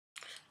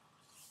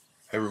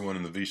Hey everyone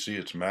in the VC,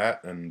 it's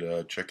Matt, and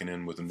checking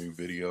in with a new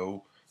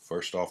video.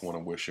 First off, want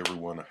to wish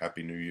everyone a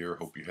happy New Year.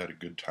 Hope you had a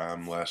good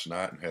time last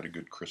night and had a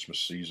good Christmas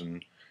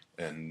season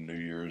and New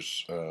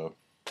Year's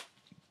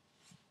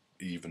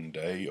even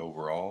day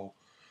overall.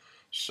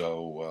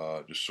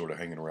 So just sort of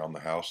hanging around the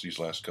house these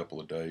last couple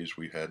of days.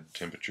 We had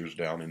temperatures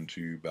down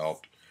into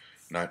about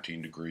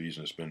 19 degrees,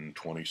 and it's been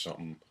 20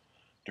 something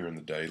during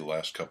the day the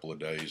last couple of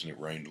days, and it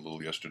rained a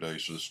little yesterday,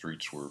 so the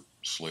streets were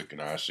slick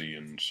and icy,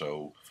 and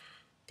so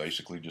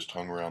basically just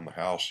hung around the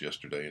house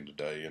yesterday and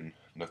today, and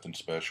nothing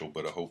special.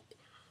 But I hope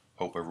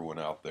everyone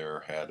out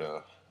there had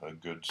a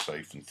good,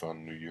 safe, and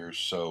fun New Year's.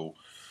 So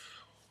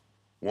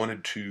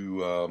wanted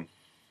to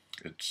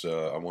it's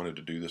I wanted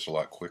to do this a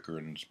lot quicker,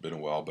 and it's been a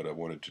while, but I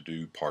wanted to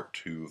do part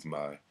two of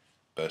my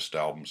best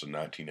albums in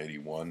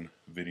 1981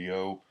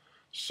 video.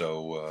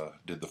 So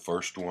did the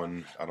first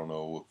one, I don't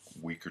know,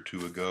 a week or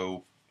two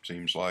ago.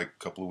 Seems like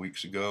a couple of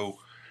weeks ago,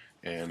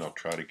 and I'll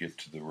try to get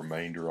to the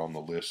remainder on the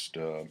list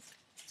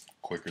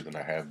quicker than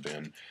I have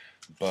been.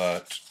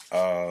 But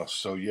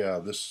so yeah,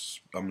 this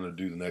I'm going to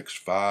do the next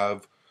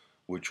five,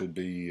 which will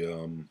be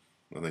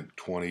I think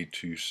 20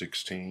 to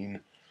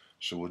 16.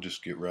 So we'll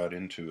just get right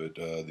into it.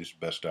 These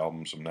best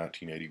albums of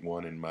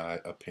 1981, in my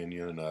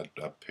opinion, and I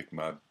picked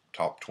my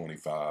top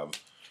 25.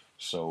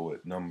 So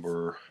at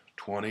number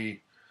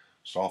 20,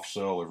 Soft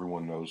Cell.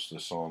 Everyone knows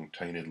the song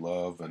 "Tainted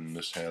Love," and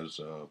this has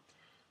a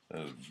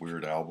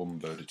weird album,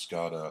 but it's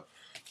got a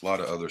lot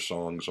of other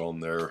songs on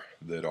there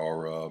that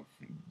are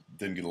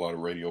didn't get a lot of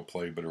radio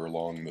play, but are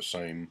along the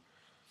same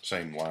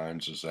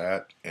lines as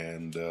that,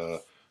 and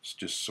it's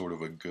just sort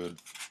of a good,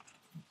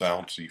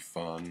 bouncy,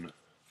 fun,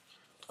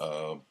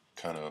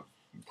 kind of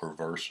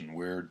perverse and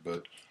weird,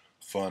 but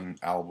fun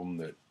album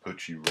that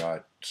puts you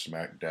right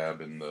smack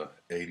dab in the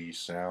 '80s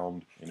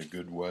sound in a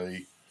good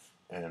way,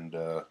 and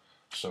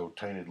so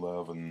Tainted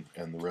Love and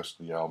the rest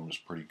of the album is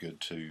pretty good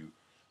too.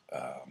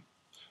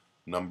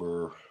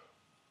 Number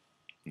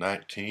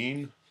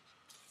 19,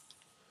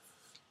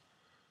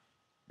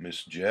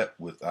 Miss Jet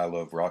with I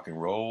Love Rock and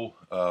Roll.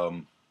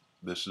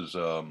 This is,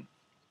 of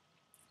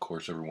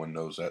course, everyone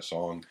knows that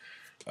song.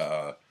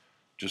 Uh,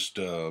 just,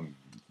 you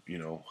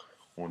know,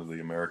 one of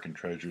the American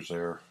treasures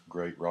there.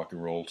 Great rock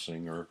and roll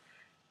singer.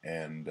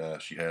 And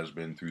she has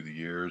been through the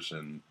years,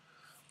 and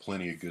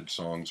plenty of good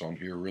songs on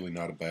here. Really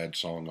not a bad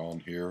song on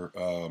here.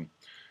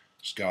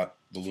 It's got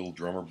The Little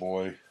Drummer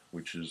Boy,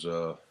 which is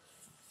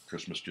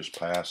Christmas Just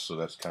Passed, so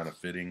that's kind of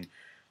fitting.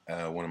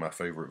 One of my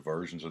favorite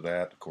versions of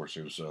that. Of course,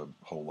 there's a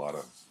whole lot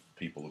of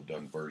people have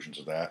done versions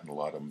of that, and a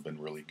lot of them have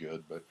been really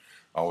good. But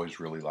I always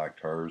really liked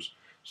hers.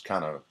 It's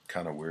kind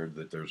of weird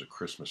that there's a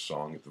Christmas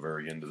song at the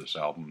very end of this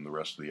album, and the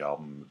rest of the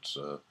album it's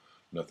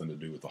nothing to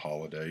do with the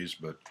holidays,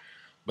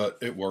 but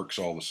it works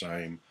all the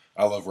same.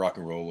 I Love Rock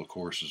and Roll, of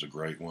course, is a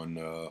great one.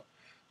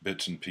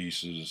 Bits and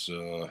Pieces,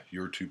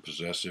 You're Too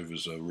Possessive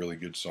is a really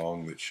good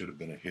song that should have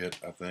been a hit,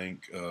 I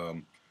think.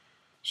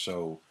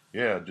 So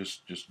yeah,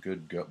 just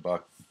good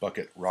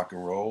bucket rock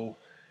and roll,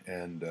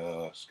 and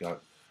it's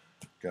got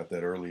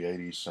that early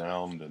 '80s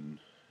sound,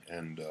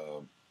 and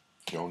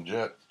Joan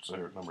Jett. So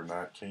at number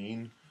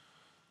 19,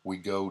 we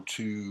go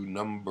to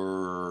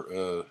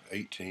number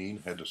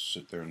 18. Had to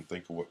sit there and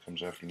think of what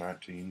comes after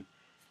 19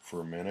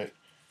 for a minute,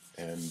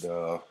 and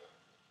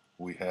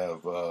we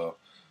have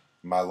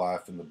My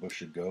Life in the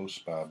Bush of Ghosts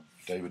by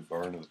David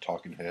Byrne of the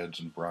Talking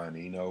Heads and Brian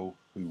Eno,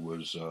 who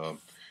was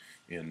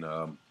in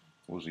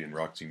was he in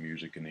Roxy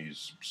Music, and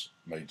he's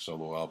made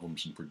solo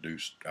albums and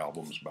produced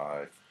albums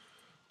by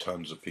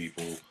tons of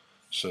people.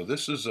 So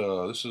this is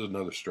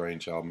another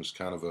strange album. It's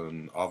kind of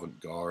an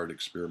avant-garde,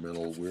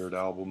 experimental, weird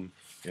album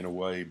in a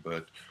way,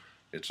 but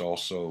it's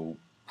also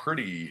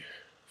pretty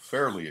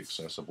fairly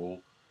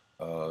accessible.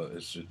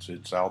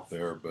 It's out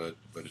there, but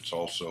it's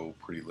also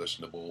pretty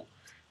listenable.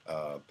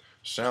 Uh,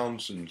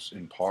 Sounds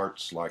in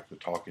parts like the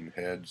Talking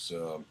Heads,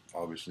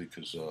 obviously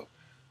because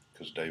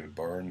David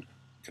Byrne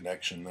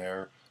connection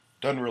there.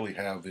 Doesn't really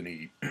have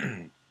any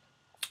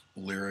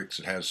lyrics.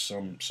 It has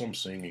some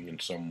singing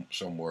and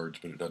some words,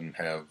 but it doesn't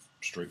have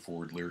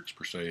straightforward lyrics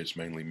per se. It's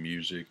mainly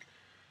music,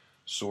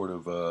 sort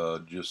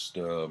of just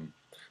like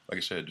I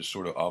said, just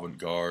sort of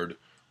avant-garde,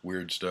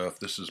 weird stuff.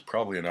 This is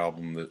probably an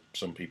album that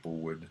some people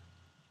would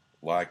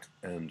like,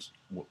 and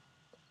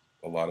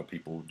a lot of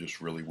people just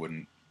really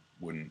wouldn't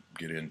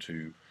get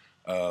into.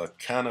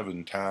 Kind of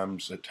at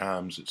times,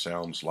 it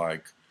sounds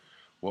like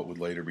what would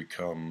later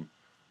become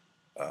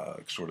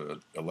sort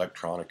of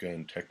electronica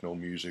and techno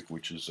music,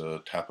 which is a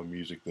type of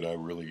music that I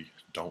really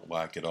don't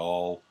like at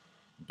all.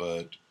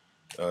 But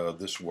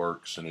this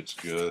works, and it's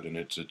good, and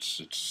it's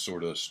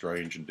sort of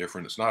strange and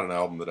different. It's not an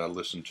album that I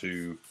listen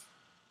to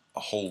a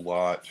whole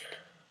lot,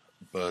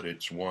 but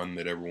it's one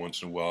that every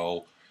once in a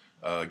while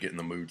get in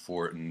the mood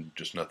for it, and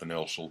just nothing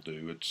else will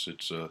do.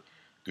 It's a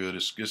good.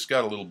 It's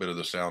got a little bit of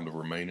the sound of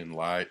Remain in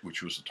Light,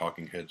 which was the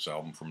Talking Heads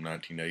album from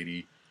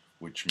 1980,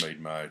 which made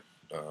my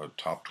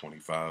top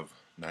 25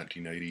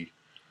 1980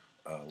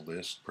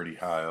 list pretty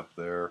high up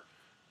there.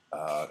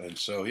 And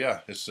so yeah,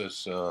 it's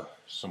just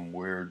some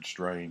weird,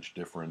 strange,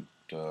 different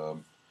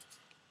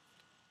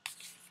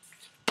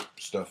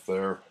stuff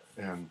there,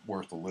 and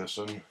worth a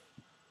listen,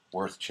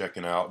 worth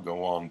checking out.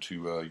 Go on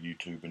to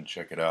YouTube and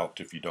check it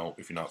out if you're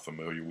not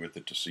familiar with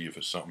it, to see if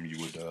it's something you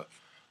would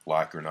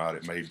like or not.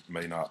 It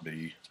may not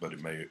be, but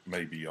it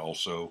may be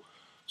also.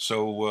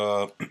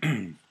 So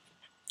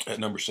at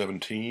number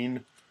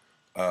 17,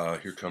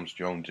 here comes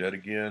Joan Jett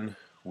again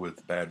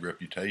with Bad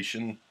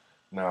Reputation.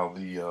 Now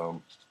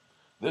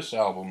this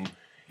album,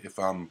 if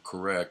I'm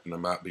correct, and I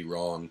might be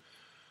wrong,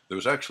 there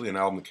was actually an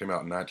album that came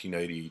out in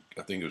 1980.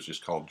 I think it was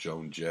just called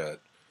Joan Jett.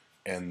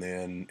 And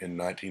then in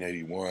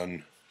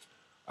 1981,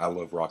 I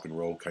Love Rock and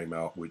Roll came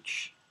out,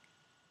 which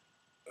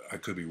I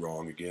could be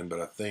wrong again,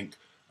 but I think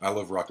I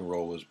Love Rock and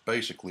Roll is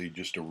basically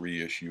just a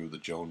reissue of the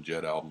Joan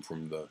Jett album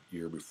from the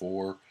year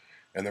before.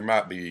 And there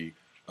might be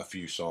a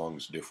few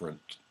songs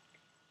different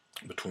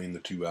between the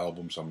two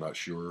albums, I'm not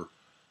sure.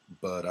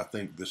 But I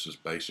think this is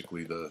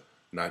basically the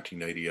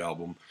 1980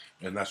 album,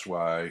 and that's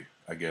why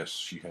I guess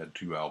she had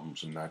two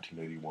albums in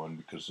 1981,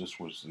 because this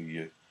was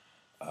the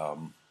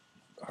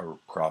her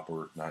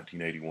proper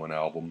 1981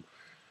 album.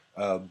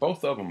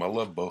 Both of them, I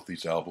love both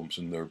these albums,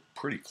 and they're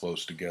pretty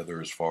close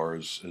together as far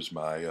as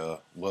my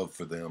love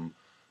for them.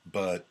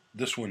 But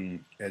this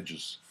one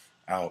edges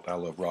out I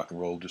Love Rock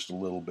and Roll just a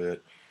little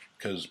bit,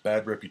 because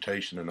Bad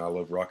Reputation and I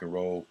Love Rock and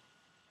Roll,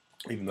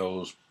 even though it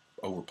was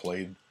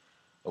overplayed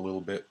a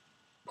little bit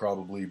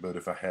probably, but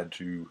if I had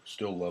to,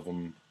 still love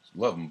them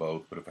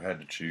both. But if I had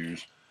to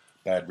choose,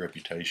 Bad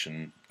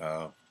Reputation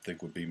I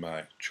think would be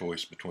my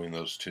choice between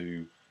those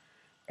two.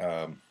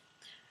 And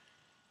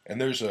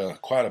there's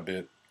quite a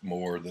bit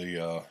more.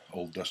 The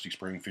old Dusty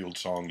Springfield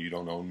song "You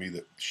Don't Own Me"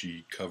 that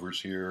she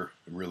covers here,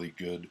 really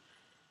good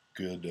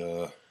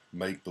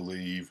make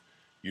believe.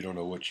 You Don't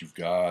Know What You've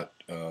Got.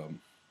 Of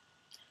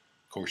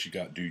course, you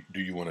got Do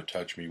You Want to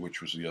Touch Me,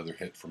 which was the other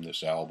hit from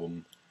this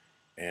album,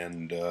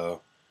 and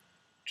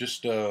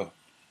just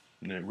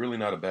really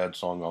not a bad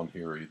song on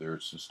here either.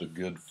 It's just a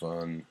good,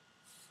 fun,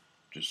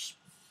 just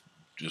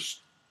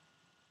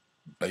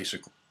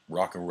basic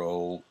rock and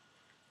roll.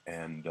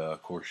 And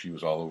of course, she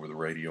was all over the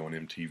radio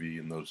and MTV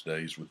in those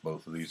days with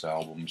both of these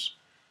albums.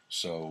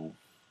 So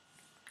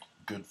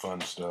good,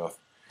 fun stuff.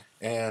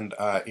 And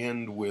I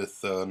end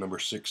with number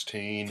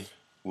 16.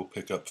 We'll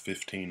pick up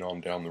 15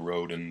 on down the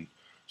road in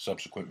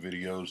subsequent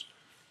videos.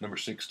 Number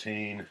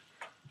 16,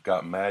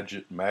 got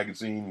Magic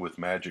Magazine with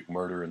Magic,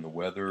 Murder, and the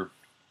Weather.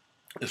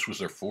 This was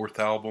their fourth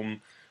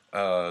album.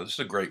 This is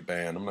a great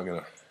band. I'm not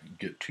going to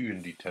get too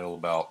in detail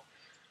about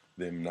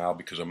them now,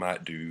 because I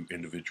might do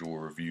individual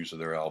reviews of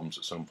their albums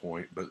at some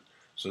point. But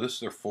so this is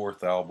their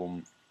fourth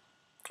album.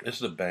 This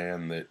is a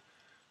band that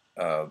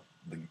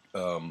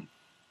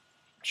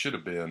should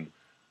have been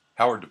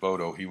Howard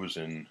Devoto. He was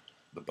in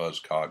the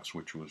Buzzcocks,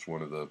 which was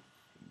one of the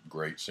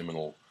great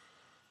seminal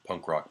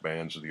punk rock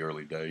bands of the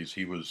early days.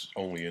 He was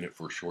only in it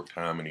for a short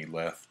time, and he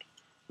left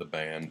the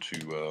band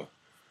to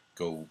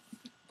go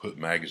put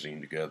Magazine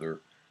together,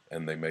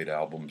 and they made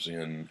albums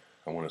in,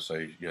 I want to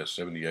say,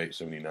 78,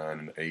 79,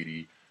 and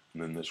 80,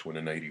 and then this one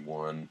in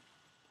 81,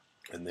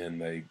 and then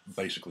they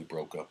basically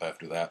broke up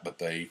after that, but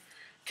they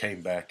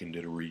came back and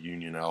did a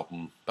reunion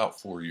album about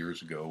 4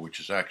 years ago, which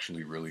is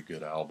actually a really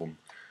good album.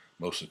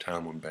 Most of the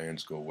time when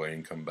bands go away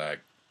and come back,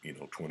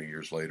 20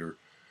 years later,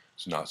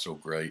 it's not so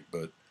great,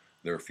 but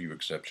there are a few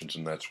exceptions,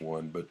 and that's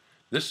one. But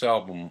this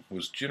album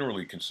was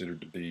generally considered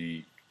to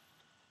be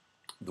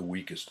the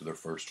weakest of their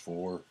first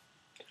four,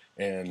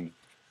 and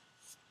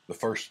the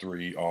first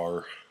three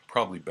are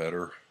probably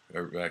better.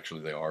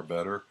 Actually, they are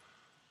better,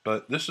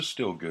 but this is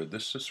still good.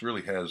 This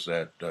really has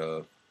that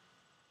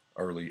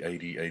early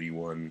 80,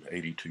 81,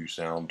 82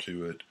 sound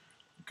to it.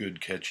 Good,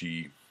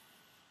 catchy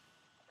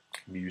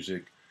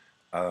music.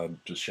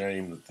 It's a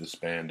shame that this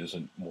band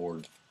isn't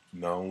more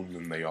known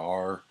than they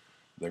are.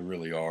 They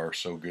really are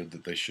so good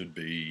that they should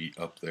be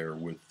up there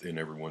within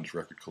everyone's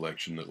record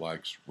collection that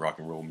likes rock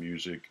and roll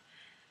music.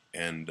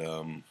 And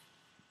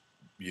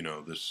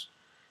this,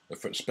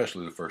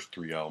 especially the first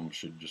three albums,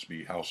 should just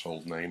be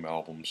household name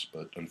albums,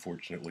 but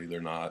unfortunately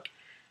they're not.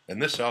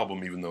 And this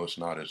album, even though it's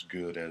not as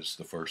good as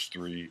the first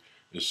three,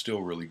 is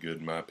still really good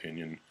in my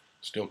opinion.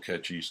 Still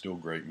catchy, still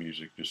great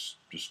music, just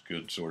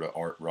good sort of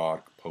art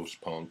rock,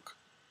 post-punk,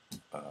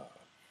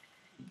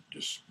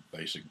 just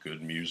basic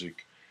good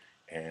music.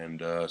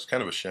 And it's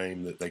kind of a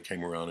shame that they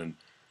came around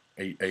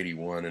in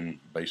 81 and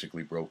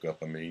basically broke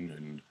up,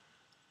 and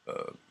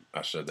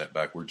I said that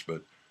backwards,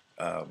 but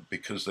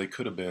because they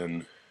could have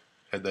been,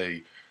 had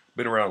they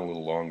been around a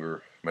little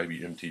longer, maybe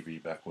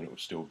MTV back when it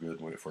was still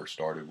good, when it first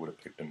started, would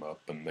have picked them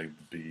up, and they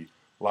would be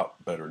a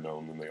lot better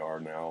known than they are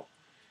now.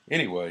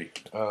 Anyway,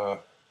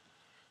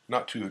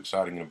 not too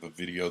exciting of a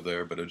video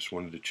there, but I just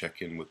wanted to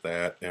check in with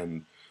that.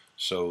 And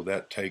so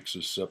that takes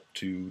us up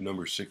to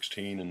number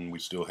 16, and we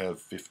still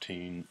have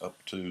 15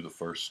 up to the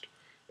first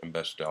and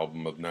best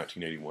album of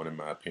 1981 in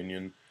my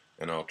opinion,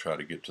 and I'll try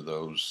to get to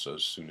those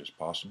as soon as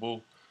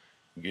possible.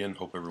 Again,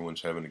 hope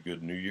everyone's having a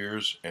good New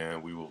Year's,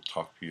 and we will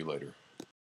talk to you later.